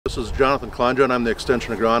This is Jonathan Kleinjohn. I'm the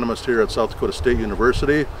extension agronomist here at South Dakota State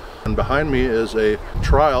University. And behind me is a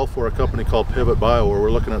trial for a company called Pivot Bio, where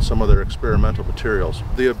we're looking at some of their experimental materials.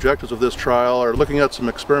 The objectives of this trial are looking at some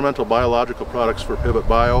experimental biological products for Pivot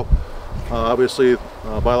Bio. Obviously,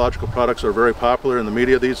 biological products are very popular in the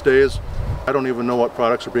media these days. I don't even know what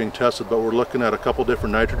products are being tested, but we're looking at a couple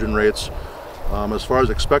different nitrogen rates. As far as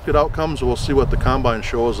expected outcomes, we'll see what the combine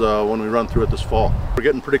shows when we run through it this fall. We're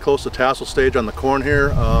getting pretty close to tassel stage on the corn here.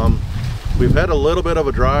 We've had a little bit of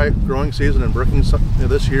a dry growing season in Brookings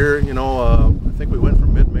this year. I think we went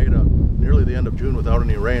from mid-May to nearly the end of June without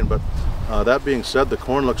any rain, but that being said, the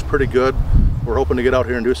corn looks pretty good. We're hoping to get out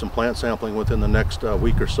here and do some plant sampling within the next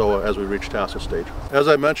week or so as we reach tassel stage. As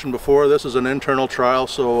I mentioned before, this is an internal trial,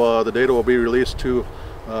 so the data will be released to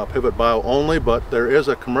Pivot Bio only, but there is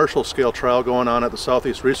a commercial scale trial going on at the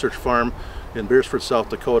Southeast Research Farm in Beersford, South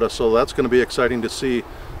Dakota, so that's going to be exciting to see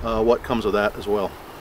what comes of that as well.